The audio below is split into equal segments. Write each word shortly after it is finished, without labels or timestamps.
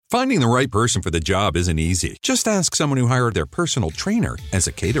Finding the right person for the job isn't easy. Just ask someone who hired their personal trainer as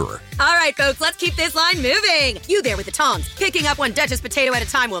a caterer. All right, folks, let's keep this line moving. You there with the tongs. Picking up one Duchess potato at a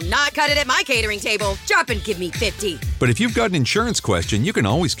time will not cut it at my catering table. Drop and give me 50. But if you've got an insurance question, you can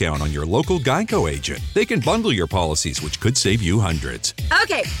always count on your local Geico agent. They can bundle your policies, which could save you hundreds.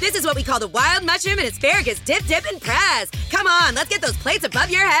 Okay, this is what we call the wild mushroom and asparagus dip, and press. Come on, let's get those plates above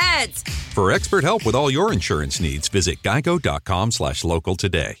your heads. For expert help with all your insurance needs, visit geico.com/local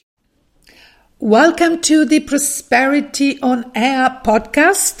today. Welcome to the Prosperity on Air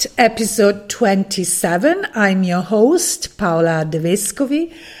podcast, episode 27. I'm your host, Paola De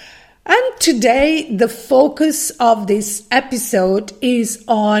Vescovi. And today, the focus of this episode is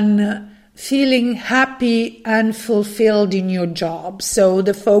on feeling happy and fulfilled in your job. So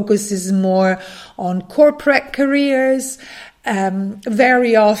the focus is more on corporate careers.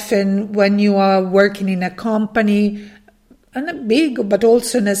 Very often when you are working in a company, and a big but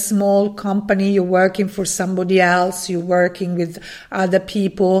also in a small company, you're working for somebody else, you're working with other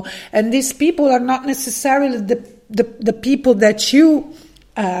people, and these people are not necessarily the people that you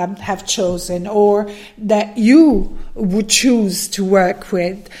have chosen or that you would choose to work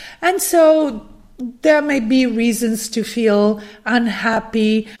with. And so there may be reasons to feel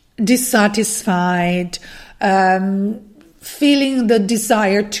unhappy, dissatisfied, feeling the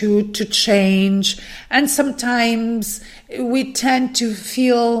desire to change. And sometimes we tend to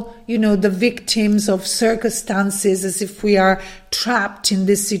feel, the victims of circumstances, as if we are trapped in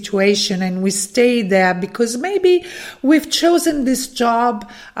this situation and we stay there because maybe we've chosen this job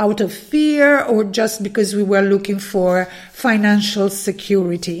out of fear or just because we were looking for financial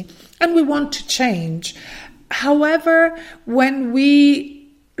security and we want to change. However, when we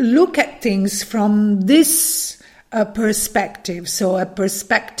look at things from this perspective, so a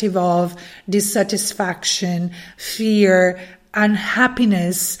perspective of dissatisfaction, fear,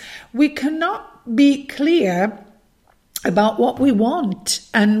 unhappiness, we cannot be clear about what we want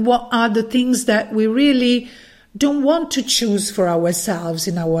and what are the things that we really don't want to choose for ourselves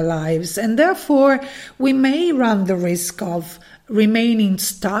in our lives. And therefore, we may run the risk of remaining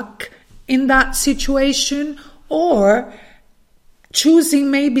stuck in that situation or choosing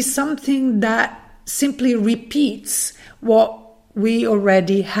maybe something that simply repeats what we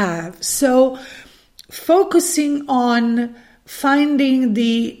already have. So focusing on finding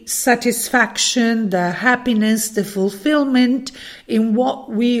the satisfaction, the happiness, the fulfillment in what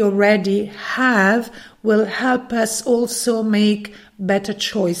we already have will help us also make better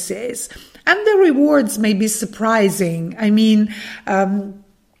choices. And the rewards may be surprising. I mean,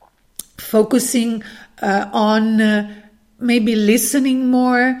 focusing on maybe listening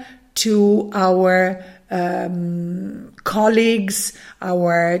more to our colleagues,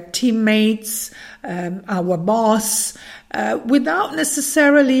 our teammates, our boss, without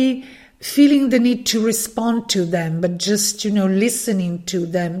necessarily feeling the need to respond to them, but just, listening to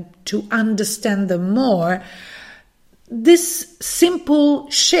them to understand them more. This simple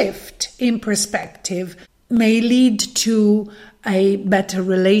shift in perspective may lead to a better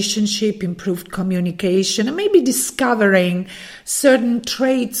relationship, improved communication, and maybe discovering certain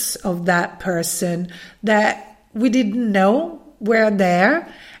traits of that person that we didn't know were there.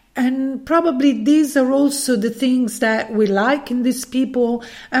 And probably these are also the things that we like in these people,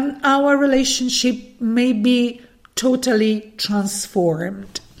 and our relationship may be totally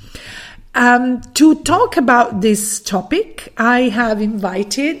transformed. To talk about this topic, I have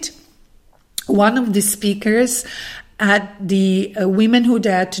invited one of the speakers at the Women Who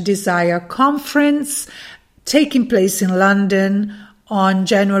Dare to Desire conference taking place in London on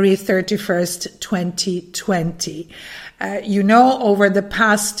January 31st, 2020. Over the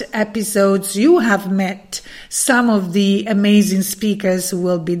past episodes, you have met some of the amazing speakers who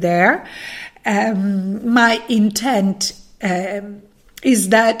will be there. My intent is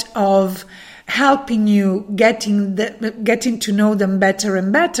that of helping you getting to know them better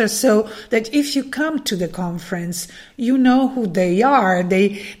and better, so that if you come to the conference, you know who they are.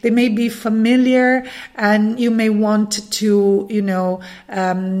 They may be familiar, and you may want to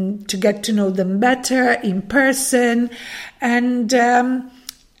to get to know them better in person. And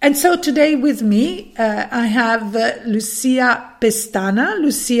so today with me, I have Lucia Pestana.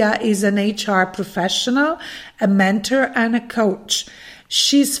 Lucia is an HR professional, a mentor, and a coach.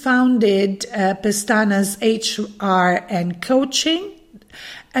 She's founded Pestana's HR and Coaching,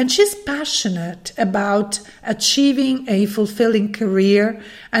 and she's passionate about achieving a fulfilling career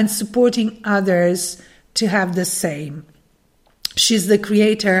and supporting others to have the same. She's the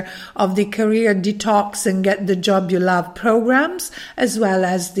creator of the Career Detox and Get the Job You Love programs, as well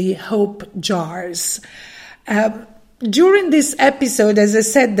as the Hope Jars. during this episode, as I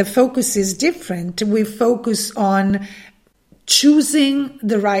said, the focus is different. We focus on choosing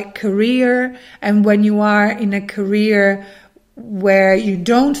the right career, and when you are in a career where you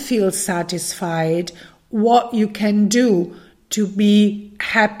don't feel satisfied, what you can do to be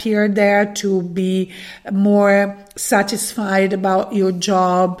happier there, to be more satisfied about your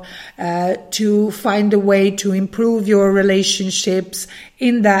job, to find a way to improve your relationships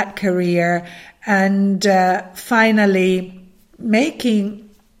in that career, and finally making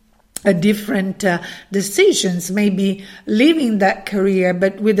a different decisions, maybe leaving that career,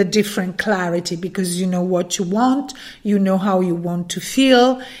 but with a different clarity, because you know what you want, you know how you want to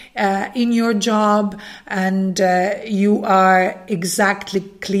feel in your job, and you are exactly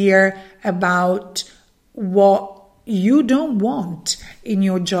clear about what you don't want in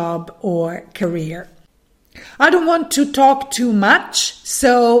your job or career. I don't want to talk too much,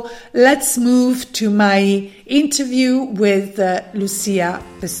 so let's move to my interview with Lucia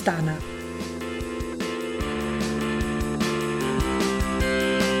Pestana.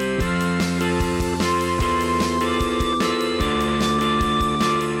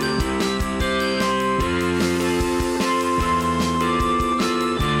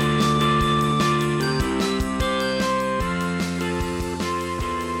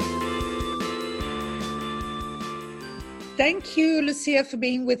 Thank you, Lucia, for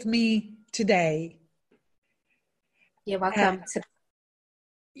being with me today. You're welcome.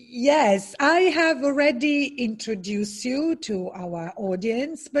 Yes, I have already introduced you to our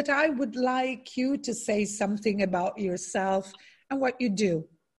audience, but I would like you to say something about yourself and what you do.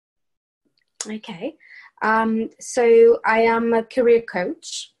 Okay. So I am a career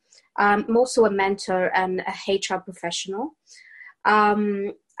coach. I'm also a mentor and a HR professional.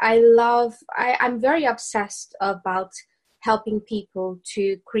 I'm very obsessed about helping people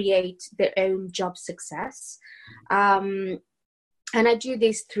to create their own job success. And I do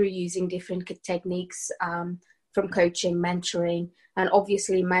this through using different techniques, from coaching, mentoring, and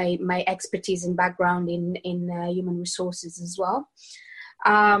obviously my expertise and background in human resources as well.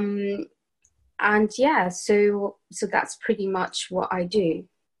 And yeah, so that's pretty much what I do.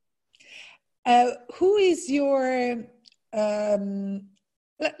 Who is your, let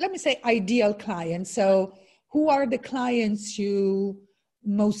me say, ideal client? So who are the clients you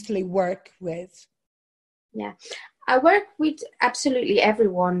mostly work with? Yeah, I work with absolutely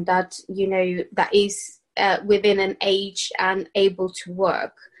everyone that, that is within an age and able to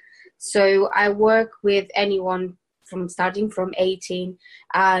work. So I work with anyone starting from 18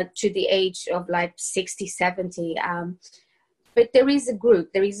 to the age of like 60, 70. But there is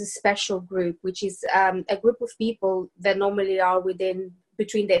a special group, which is a group of people that normally are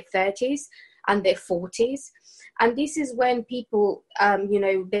between their 30s and their 40s. And this is when people,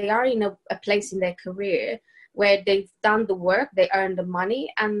 they are in a place in their career where they've done the work, they earn the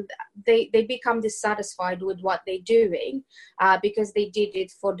money, and they become dissatisfied with what they're doing because they did it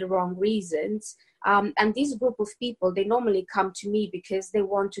for the wrong reasons. And this group of people, they normally come to me because they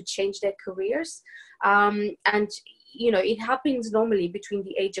want to change their careers. And, it happens normally between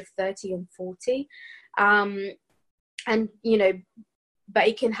the age of 30 and 40. But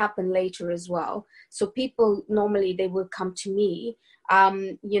it can happen later as well. So people normally, they will come to me,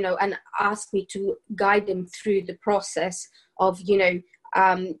 and ask me to guide them through the process of,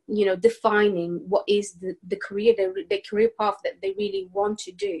 defining what is the career, the career path that they really want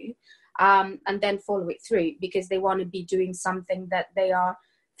to do, and then follow it through, because they want to be doing something that they are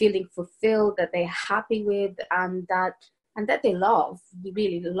feeling fulfilled, that they're happy with, and that they love,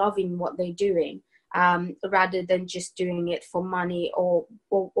 really loving what they're doing. Rather than just doing it for money or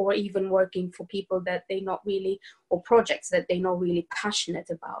even working for people that they're not really, or projects that they're not really passionate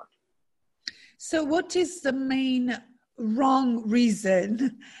about. So what is the main wrong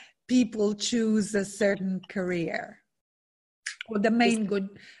reason people choose a certain career? Or the main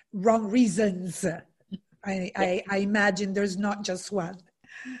wrong reasons? I imagine there's not just one.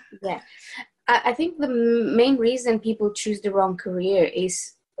 Yeah. I think the main reason people choose the wrong career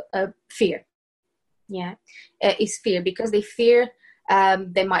is fear. Yeah, is fear, because they fear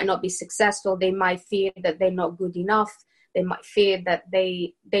they might not be successful. They might fear that they're not good enough. They might fear that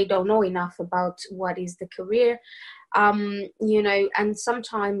they don't know enough about what is the career, and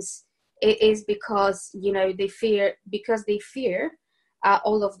sometimes it is because, they fear, because they fear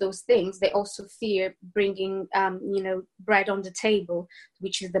all of those things. They also fear bringing, bread on the table,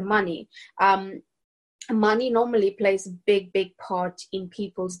 which is the money. Money normally plays a big part in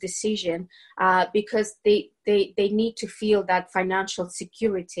people's decision because they need to feel that financial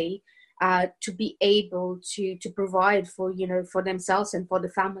security to be able to provide for themselves and for the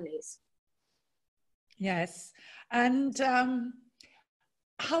families. Yes. And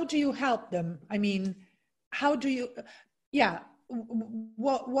how do you help them? I mean, how do you,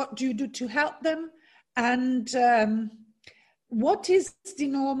 what do you do to help them? And what is the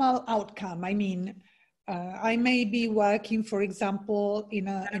normal outcome? I mean, I may be working, for example, in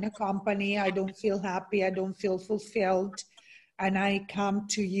a company. I don't feel happy. I don't feel fulfilled, and I come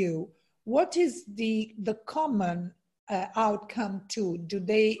to you. What is the common outcome too?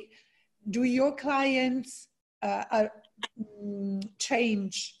 Do your clients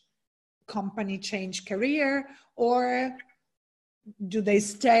change career, or do they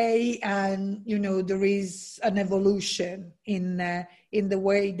stay and there is an evolution in the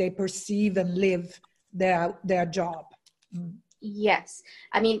way they perceive and live their job? Yes,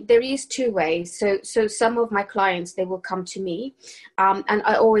 I mean, there is two ways. So some of my clients, they will come to me, and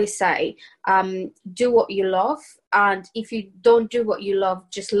I always say, do what you love, and if you don't do what you love,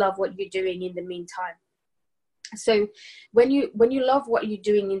 just love what you're doing in the meantime. So when you love what you're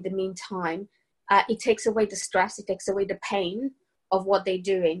doing in the meantime, it takes away the stress, it takes away the pain of what they're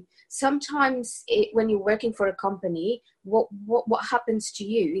doing. Sometimes when you're working for a company, what happens to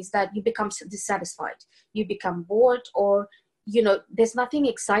you is that you become dissatisfied, you become bored, or there's nothing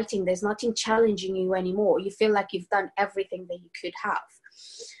exciting, there's nothing challenging you anymore. You feel like you've done everything that you could have.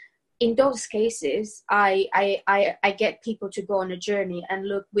 In those cases, I get people to go on a journey and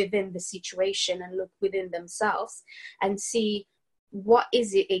look within the situation and look within themselves and see what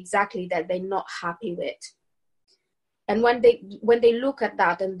is it exactly that they're not happy with. And when they look at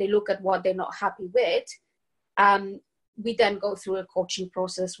that and they look at what they're not happy with, we then go through a coaching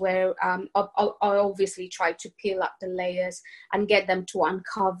process where I obviously try to peel up the layers and get them to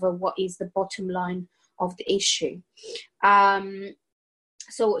uncover what is the bottom line of the issue.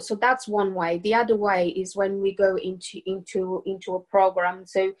 So that's one way. The other way is when we go into a program.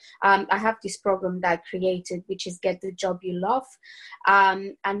 So I have this program that I created, which is Get the Job You Love,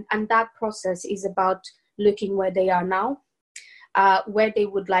 and that process is about looking where they are now, where they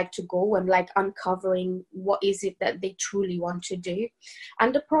would like to go, and like uncovering what is it that they truly want to do.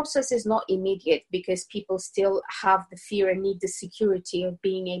 And the process is not immediate because people still have the fear and need the security of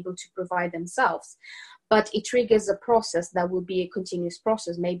being able to provide themselves. But it triggers a process that will be a continuous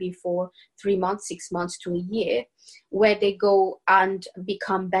process, maybe for 3 months, 6 months to a year, where they go and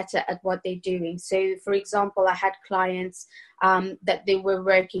become better at what they're doing. So, for example, I had clients that they were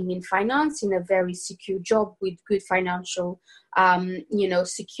working in finance in a very secure job with good financial,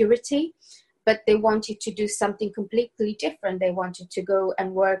 security, but they wanted to do something completely different. They wanted to go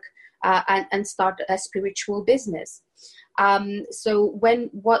and work and start a spiritual business. So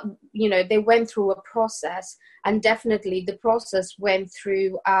they went through a process, and definitely the process went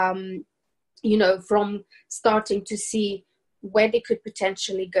through, from starting to see where they could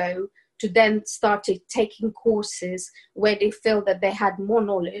potentially go to then started taking courses where they feel that they had more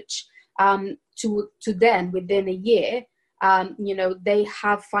knowledge, to then within a year, they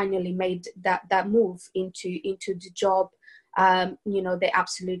have finally made that move into the job, they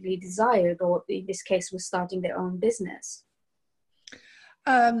absolutely desired, or in this case was starting their own business.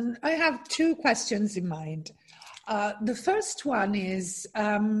 I have two questions in mind. The first one is,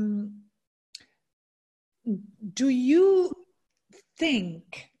 do you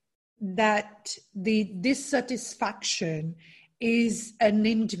think that the dissatisfaction is an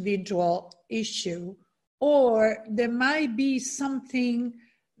individual issue, or there might be something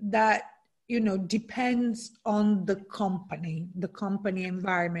that depends on the company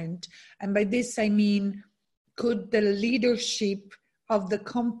environment? And by this I mean, could the leadership of the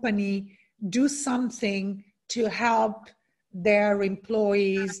company do something to help their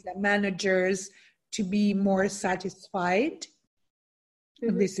employees, the managers, to be more satisfied? Mm-hmm.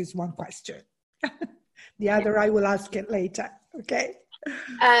 And this is one question. The other, I will ask it later. Okay.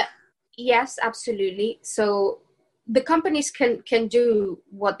 Yes, absolutely. So the companies can do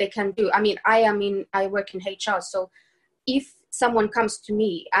what they can do. I mean, I work in HR. So if someone comes to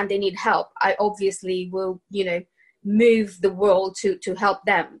me and they need help, I obviously will, move the world to help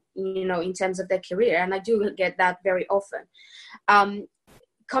them, in terms of their career. And I do get that very often.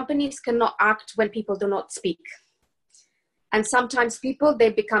 Companies cannot act when people do not speak. And sometimes people, they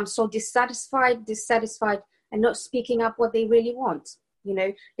become so dissatisfied and not speaking up what they really want.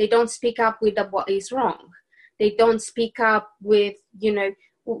 They don't speak up with what is wrong. They don't speak up with, they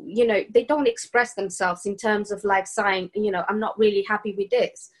don't express themselves in terms of like saying, I'm not really happy with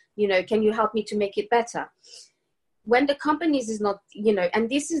this. Can you help me to make it better? when the companies is not, and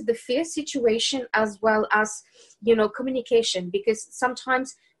this is the fear situation as well as, communication, because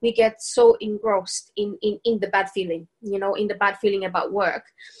sometimes we get so engrossed in the bad feeling, in the bad feeling about work,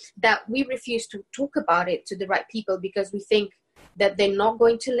 that we refuse to talk about it to the right people because we think that they're not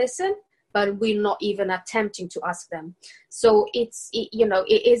going to listen, but we're not even attempting to ask them. So it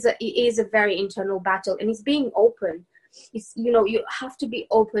is a very internal battle, and it's being open. It's, you have to be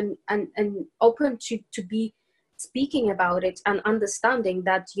open and open to be speaking about it and understanding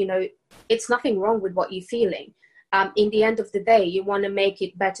that, it's nothing wrong with what you're feeling. In the end of the day, you want to make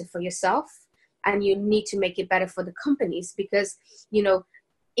it better for yourself, and you need to make it better for the companies, because,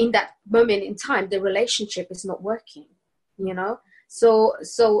 in that moment in time, the relationship is not working, So,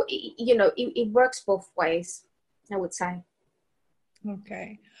 it works both ways, I would say.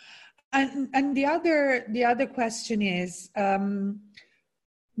 Okay. And the other question is,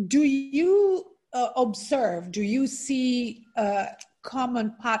 do you observe, do you see common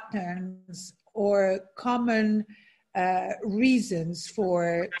patterns or common reasons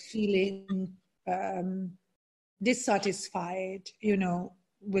for feeling dissatisfied,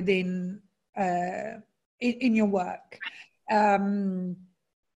 within in your work?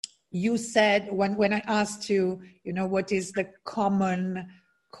 You said when I asked you, what is the common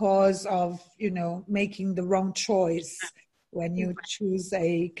cause of, making the wrong choice when you choose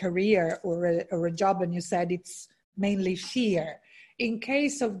a career or a job, and you said it's mainly fear. In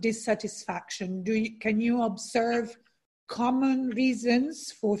case of dissatisfaction, can you observe common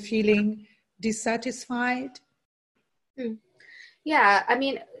reasons for feeling dissatisfied? Yeah, I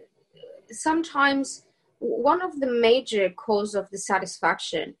mean, sometimes one of the major cause of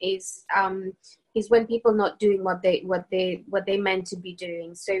dissatisfaction is when people not doing what they meant to be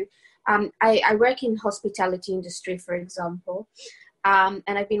doing. So I work in hospitality industry, for example, and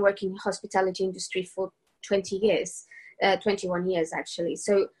I've been working in hospitality industry for 21 years actually.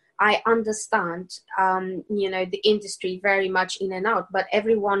 So I understand, the industry very much in and out, but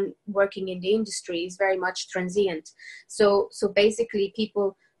everyone working in the industry is very much transient. So basically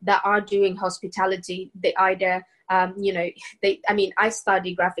people that are doing hospitality, they either, I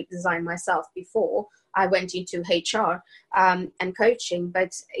studied graphic design myself before I went into HR and coaching,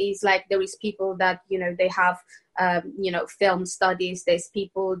 but it's like there is people that, they have, film studies. There's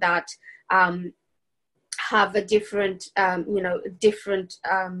people that have a different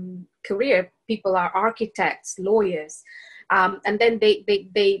career. People are architects, lawyers. And then they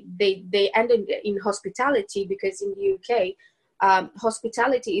end in hospitality, because in the UK,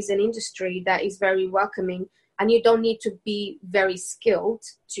 hospitality is an industry that is very welcoming, and you don't need to be very skilled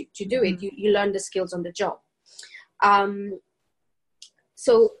to do it. You learn the skills on the job.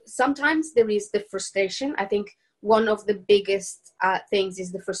 So sometimes there is the frustration. I think one of the biggest things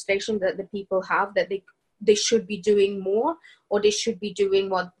is the frustration that the people have, that they should be doing more, or they should be doing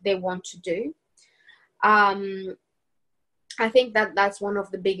what they want to do. I think that's one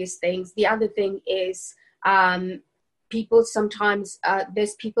of the biggest things. The other thing is people sometimes,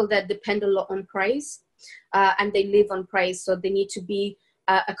 there's people that depend a lot on praise, and they live on praise. So they need to be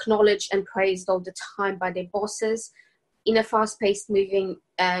acknowledged and praised all the time by their bosses. In a fast-paced moving,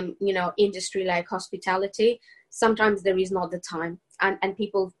 industry like hospitality, sometimes there is not the time, and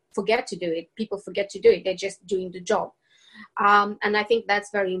people forget to do it. People forget to do it. They're just doing the job. And I think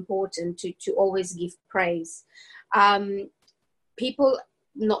that's very important to always give praise. People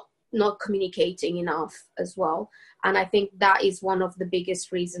not communicating enough as well. And I think that is one of the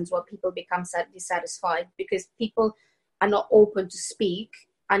biggest reasons why people become dissatisfied, because people are not open to speak,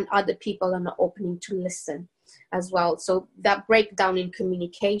 and other people are not opening to listen as well. So that breakdown in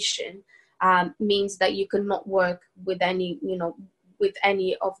communication means that you cannot work with any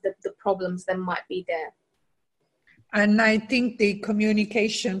of the problems that might be there. And I think the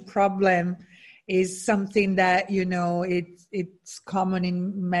communication problem is something that, it's common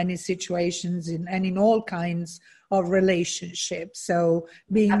in many situations and in all kinds of relationships. So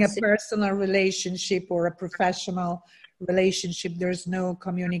being Absolutely. A personal relationship or a professional relationship, there's no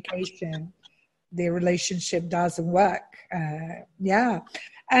communication, the relationship doesn't work. And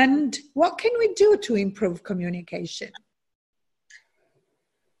what can we do to improve communication?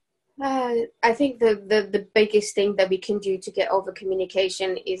 I think the biggest thing that we can do to get over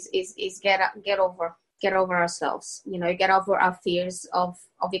communication is get over ourselves, get over our fears of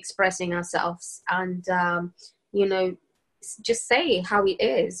expressing ourselves, and just say how it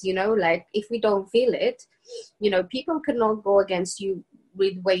is, like if we don't feel it, people cannot go against you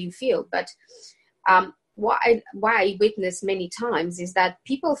with the way you feel. But what I witness many times is that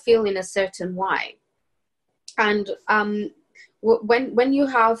people feel in a certain way, and when you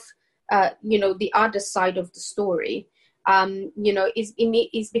have the other side of the story,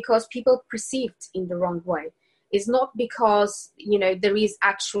 is because people perceived in the wrong way. It's not because, there is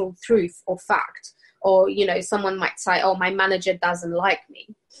actual truth or fact, or, someone might say, oh, my manager doesn't like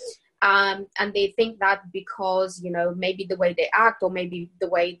me. And they think that because, maybe the way they act, or maybe the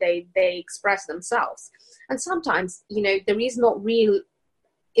way they express themselves. And sometimes, there is not real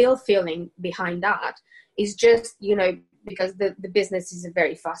ill feeling behind that. It's just, because the business is a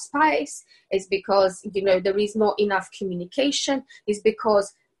very fast pace. It's because, there is not enough communication. It's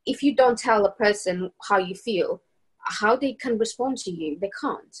because if you don't tell a person how you feel, how they can respond to you, they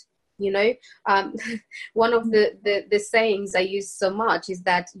can't. One of the sayings I use so much is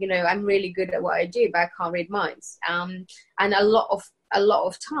that, I'm really good at what I do, but I can't read minds. And a lot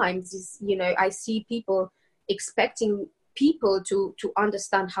of times is, I see people expecting people to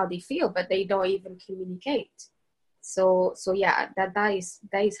understand how they feel, but they don't even communicate. So yeah, that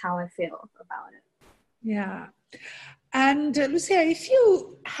is how I feel about it. Yeah. And Lucia, if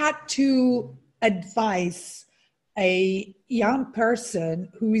you had to advise a young person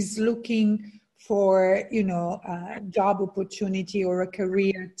who is looking for, a job opportunity or a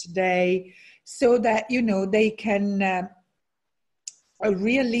career today, so that, they can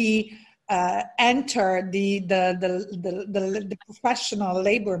really enter the professional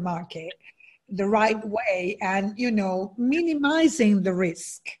labor market the right way, and, minimizing the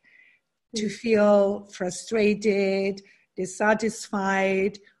risk to feel frustrated,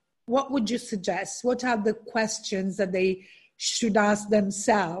 dissatisfied, what would you suggest? What are the questions that they should ask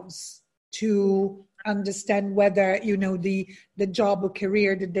themselves to understand whether, the job or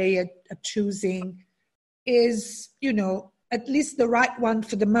career that they are choosing is, at least the right one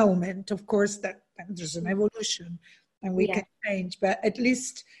for the moment? Of course, that there's an evolution and we can change, but at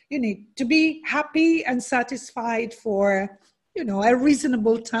least you need to be happy and satisfied for, a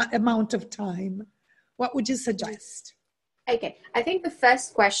reasonable amount of time. What would you suggest? Okay, I think the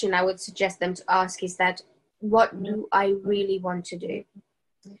first question I would suggest them to ask is that, what do I really want to do?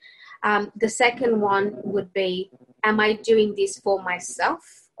 The second one would be, am I doing this for myself,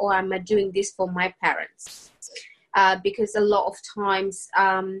 or am I doing this for my parents? Because a lot of times,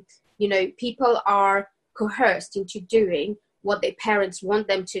 people are coerced into doing what their parents want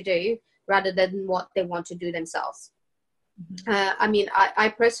them to do rather than what they want to do themselves. Mm-hmm. I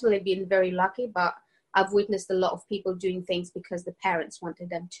personally been very lucky, but I've witnessed a lot of people doing things because the parents wanted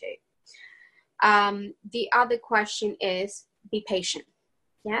them to. The other question is, be patient.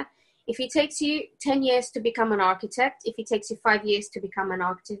 Yeah. If it takes you 10 years to become an architect, if it takes you 5 years to become an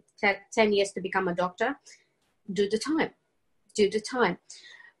architect, 10 years to become a doctor, do the time.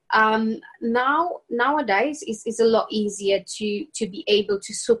 Nowadays it's a lot easier to be able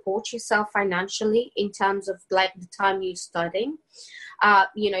to support yourself financially in terms of like the time you're studying.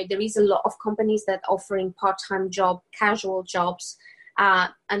 There is a lot of companies that are offering part-time job, casual jobs,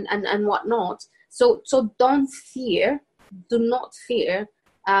 and whatnot. So do not fear,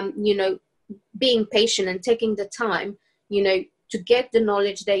 being patient and taking the time, to get the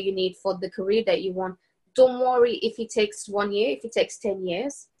knowledge that you need for the career that you want. Don't worry if it takes 1 year, if it takes 10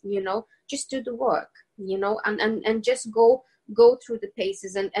 years, just do the work, and just go through the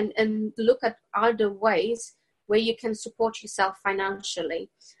paces and look at other ways where you can support yourself financially,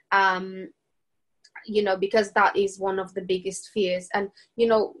 because that is one of the biggest fears. And,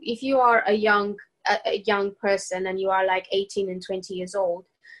 if you are a young person and you are like 18 and 20 years old,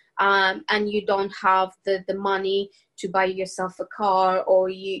 and you don't have the money to buy yourself a car, or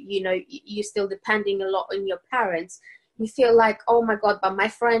you're still depending a lot on your parents, you feel like, oh my God, but my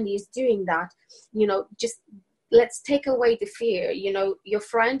friend is doing that. Just let's take away the fear. Your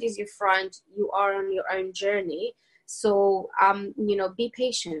friend is your friend. You are on your own journey. So, be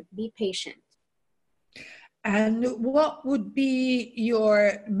patient. And what would be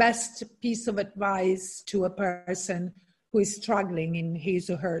your best piece of advice to a person who is struggling in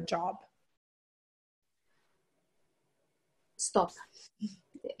his or her job? Stop.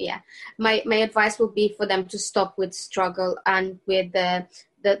 Yeah, my advice would be for them to stop with struggle and with the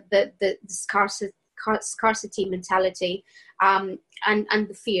scarcity mentality, and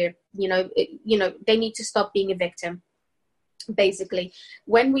the fear. They need to stop being a victim. Basically,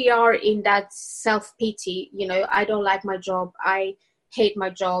 when we are in that self-pity, I don't like my job, I hate my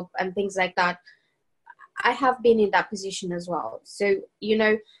job, and things like that. I have been in that position as well. So,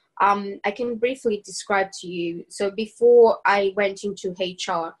 I can briefly describe to you. So before I went into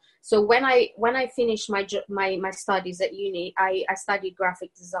HR, so when I finished my studies at uni, I studied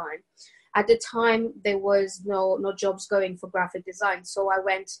graphic design. At the time, there was no jobs going for graphic design. So I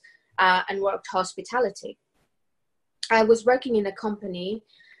went and worked hospitality. I was working in a company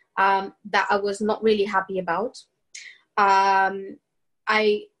that I was not really happy about.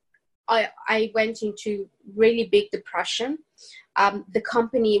 I went into really big depression. The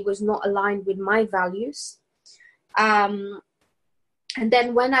company was not aligned with my values. And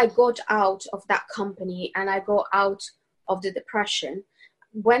then when I got out of that company and I got out of the depression,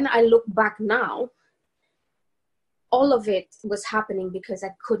 when I look back now, all of it was happening because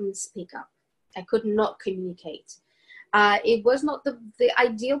I couldn't speak up. I could not communicate. It was not the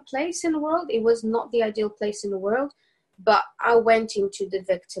ideal place in the world. It was not the ideal place in the world, but I went into the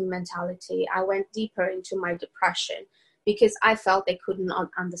victim mentality. I went deeper into my depression because I felt they could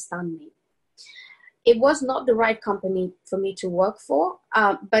not understand me. It was not the right company for me to work for,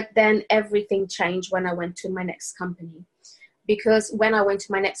 but then everything changed when I went to my next company. Because when I went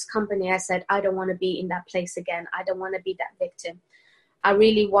to my next company, I said, I don't want to be in that place again. I don't want to be that victim. I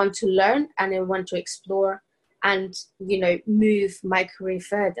really want to learn and I want to explore and, move my career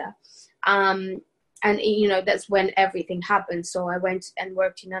further. And, that's when everything happened. So I went and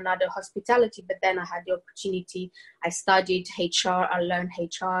worked in another hospitality, but then I had the opportunity. I studied HR, I learned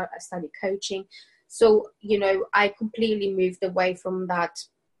HR, I studied coaching. So, I completely moved away from that,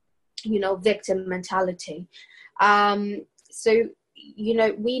 victim mentality. So,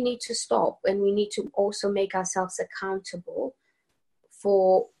 we need to stop and we need to also make ourselves accountable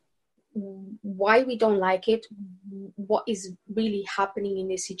for why we don't like it, what is really happening in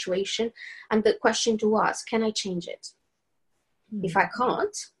this situation. And the question to us, can I change it? If I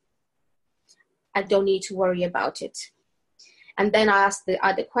can't, I don't need to worry about it. And then I ask the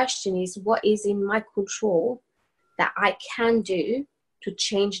other question is, what is in my control that I can do to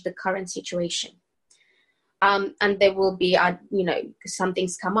change the current situation? And there will be, some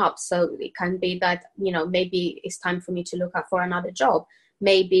things come up. So it can be that, maybe it's time for me to look out for another job.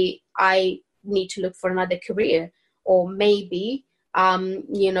 Maybe I need to look for another career. Or maybe, I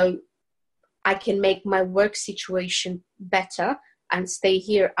can make my work situation better and stay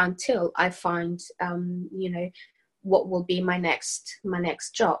here until I find, what will be my next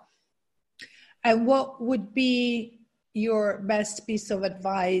job. And what would be your best piece of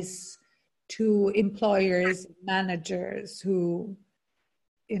advice to employers, managers who,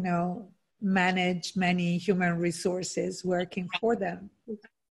 manage many human resources working for them?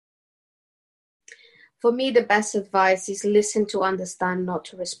 For me, the best advice is listen to understand, not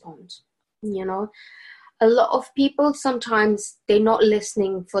to respond. A lot of people, sometimes they're not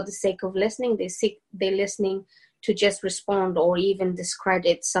listening for the sake of listening. They're listening to just respond or even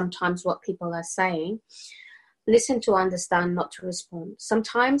discredit sometimes what people are saying. Listen to understand, not to respond.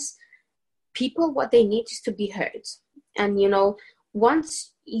 Sometimes people, what they need is to be heard. And,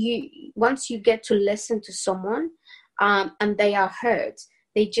 once you get to listen to someone and they are heard,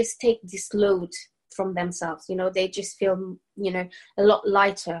 they just take this load from themselves. They just feel, a lot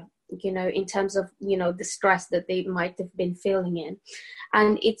lighter, in terms of, the stress that they might have been feeling in.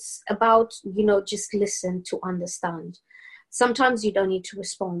 And it's about, just listen to understand. Sometimes you don't need to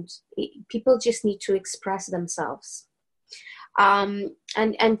respond. People just need to express themselves. And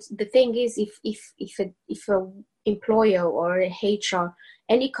the thing is, if an employer or a HR,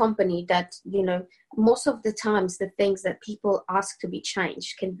 any company that, most of the times the things that people ask to be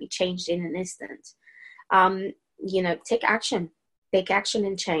changed can be changed in an instant. Take action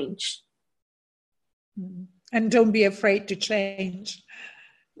and change. And don't be afraid to change.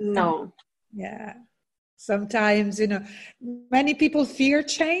 No. Yeah. Sometimes, many people fear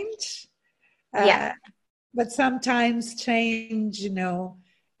change. Yeah. But sometimes change,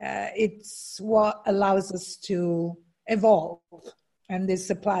 it's what allows us to evolve. And this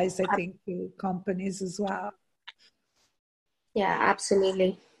applies, I think, to companies as well. Yeah,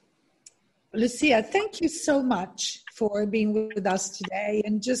 absolutely. Lucia, thank you so much for being with us today.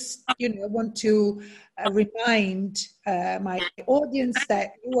 And just, I want to remind my audience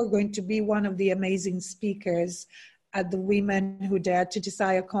that you are going to be one of the amazing speakers at the Women Who Dare to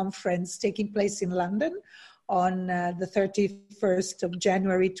Desire conference taking place in London on the 31st of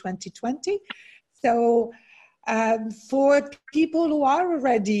January 2020. So for people who are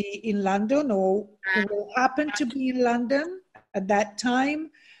already in London or who will happen to be in London at that time,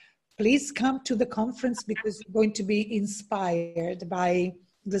 please come to the conference because you're going to be inspired by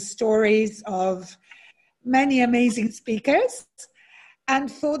the stories of many amazing speakers.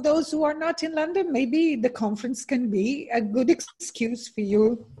 And for those who are not in London, maybe the conference can be a good excuse for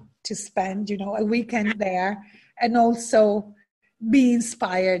you to spend, a weekend there and also be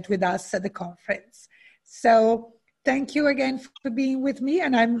inspired with us at the conference. So thank you again for being with me.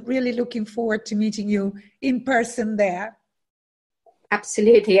 And I'm really looking forward to meeting you in person there.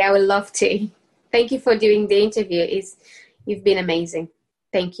 Absolutely. I would love to. Thank you for doing the interview. You've been amazing.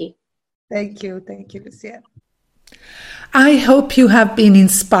 Thank you. Thank you, Lucia. I hope you have been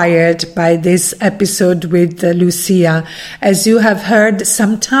inspired by this episode with Lucia. As you have heard,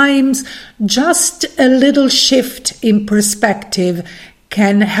 sometimes just a little shift in perspective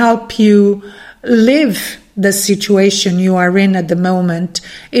can help you live the situation you are in at the moment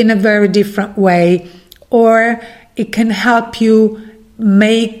in a very different way, or it can help you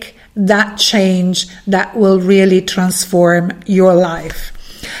make that change that will really transform your life.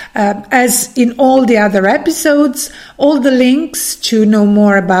 As in all the other episodes, all the links to know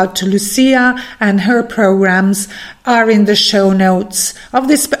more about Lucia and her programs are in the show notes of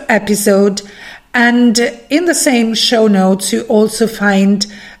this episode. And in the same show notes, you also find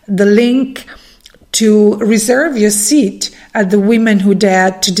the link to reserve your seat at the Women Who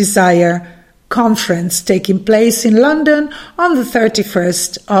Dare to Desire conference taking place in London on the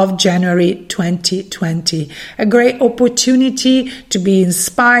 31st of January 2020. A great opportunity to be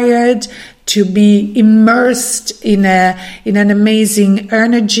inspired, to be immersed in an amazing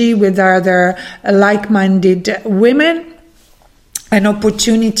energy with other like-minded women. An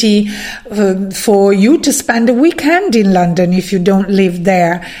opportunity for you to spend a weekend in London if you don't live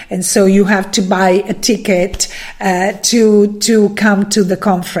there, and so you have to buy a ticket to come to the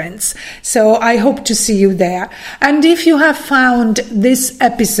conference. So I hope to see you there. And if you have found this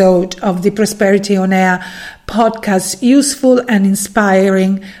episode of the Prosperity on Air podcast useful and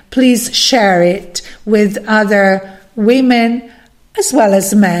inspiring, please share it with other women as well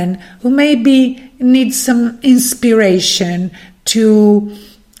as men who maybe need some inspiration to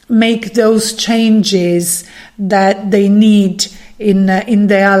make those changes that they need in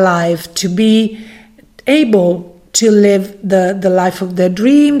their life to be able to live the life of their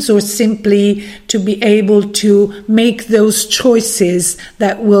dreams, or simply to be able to make those choices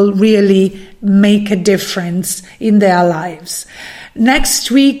that will really make a difference in their lives. Next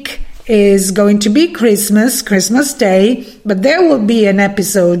week is going to be Christmas Day, but there will be an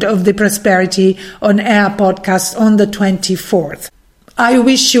episode of the Prosperity on Air podcast on the 24th. I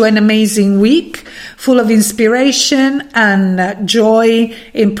wish you an amazing week full of inspiration and joy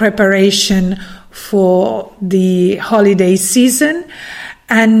in preparation for the holiday season,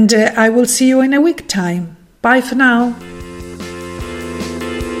 and I will see you in a week's time. Bye for now.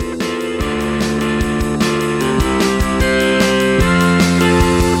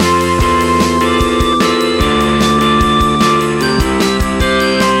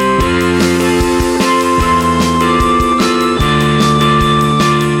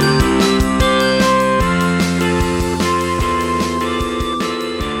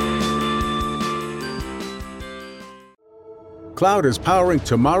 Cloud is powering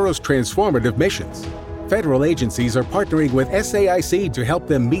tomorrow's transformative missions. Federal agencies are partnering with SAIC to help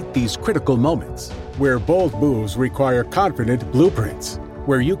them meet these critical moments, where bold moves require confident blueprints,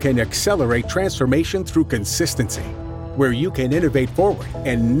 where you can accelerate transformation through consistency, where you can innovate forward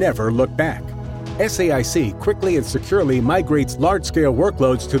and never look back. SAIC quickly and securely migrates large-scale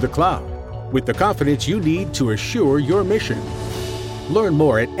workloads to the cloud with the confidence you need to assure your mission. Learn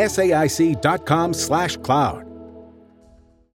more at SAIC.com/cloud.